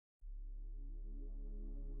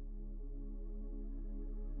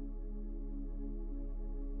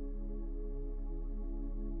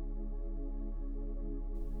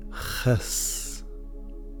Ches.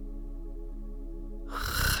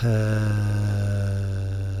 Ches.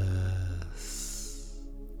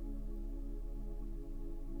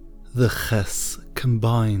 The Ches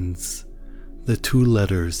combines the two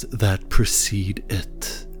letters that precede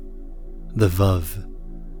it, the Vav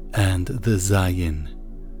and the Zayin,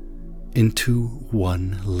 into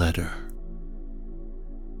one letter.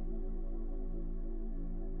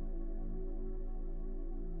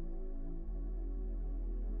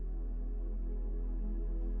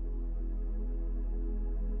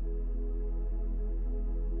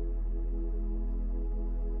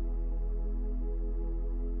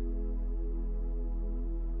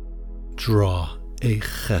 Draw a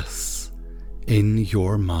Ches in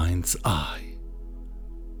your mind's eye.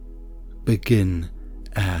 Begin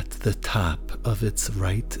at the top of its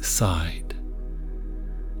right side,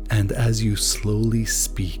 and as you slowly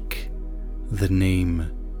speak the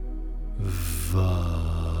name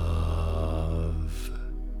Vav,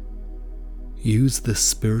 use the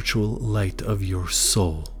spiritual light of your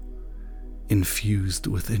soul infused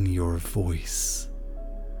within your voice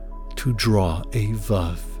to draw a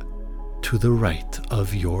Vav to the right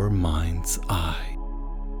of your mind's eye.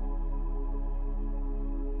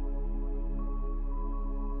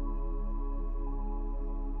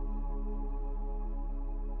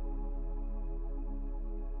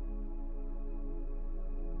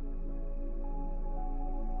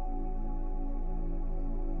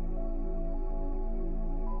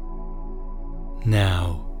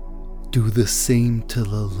 Now do the same to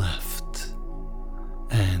the left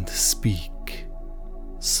and speak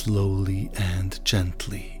slowly and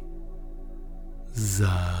gently.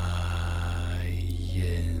 Zayin.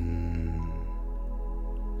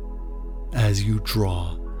 As you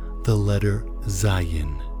draw the letter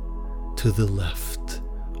Zayin to the left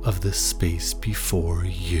of the space before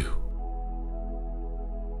you.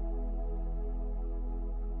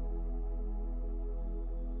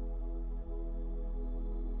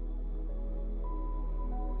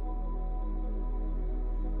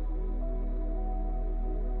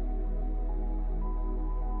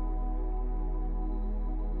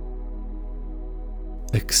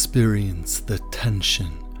 Experience the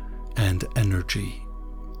tension and energy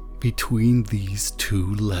between these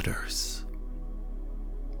two letters.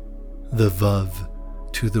 The Vav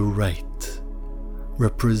to the right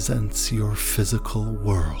represents your physical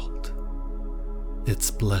world,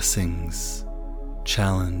 its blessings,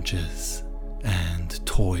 challenges, and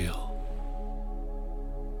toil.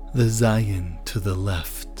 The Zayin to the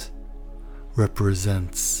left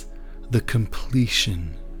represents the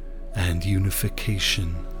completion and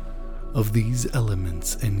unification of these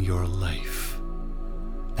elements in your life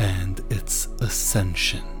and its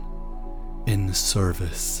ascension in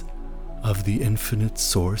service of the infinite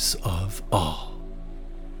source of all.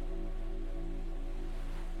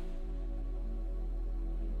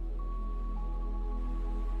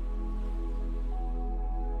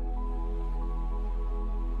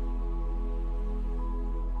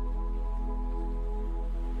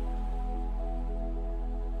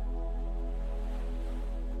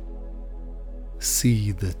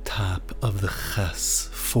 See the top of the Ches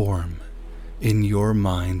form in your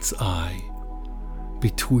mind's eye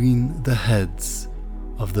between the heads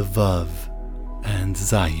of the Vav and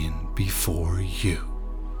Zayin before you.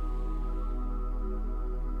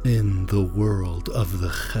 In the world of the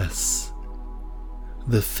Ches,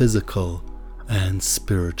 the physical and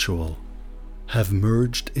spiritual have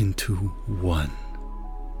merged into one.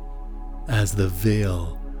 As the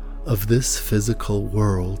veil of this physical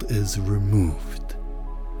world is removed,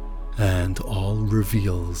 and all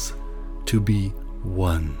reveals to be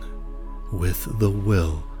one with the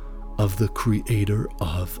will of the Creator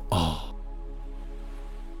of all.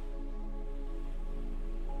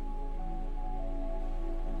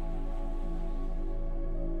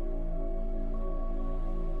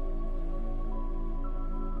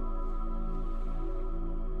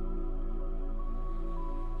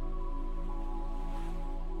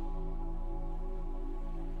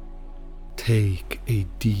 Take a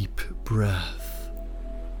deep breath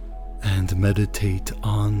and meditate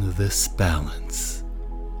on this balance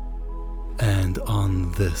and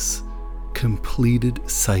on this completed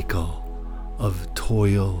cycle of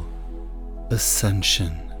toil,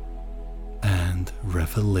 ascension, and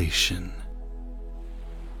revelation.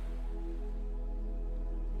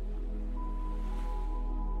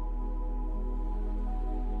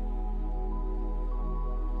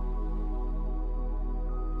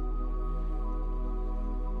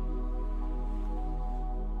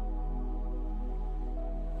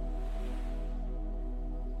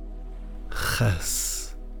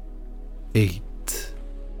 Ches 8.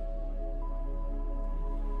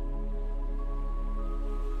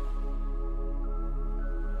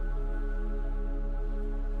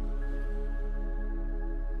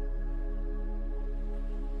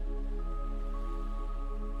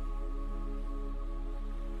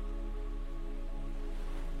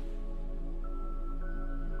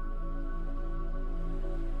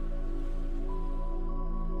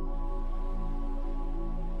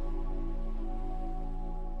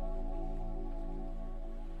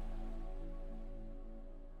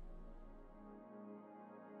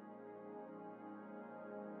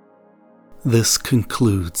 This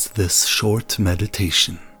concludes this short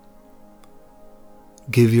meditation.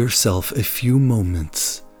 Give yourself a few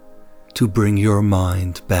moments to bring your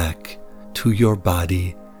mind back to your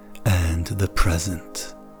body and the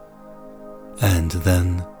present, and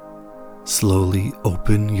then slowly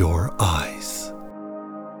open your eyes.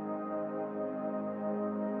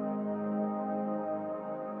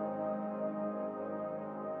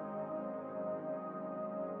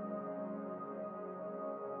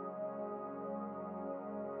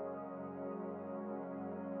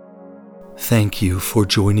 Thank you for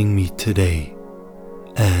joining me today,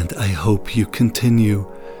 and I hope you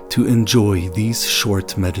continue to enjoy these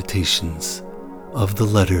short meditations of the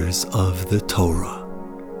letters of the Torah.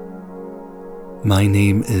 My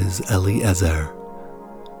name is Eliezer.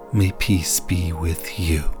 May peace be with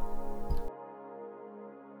you.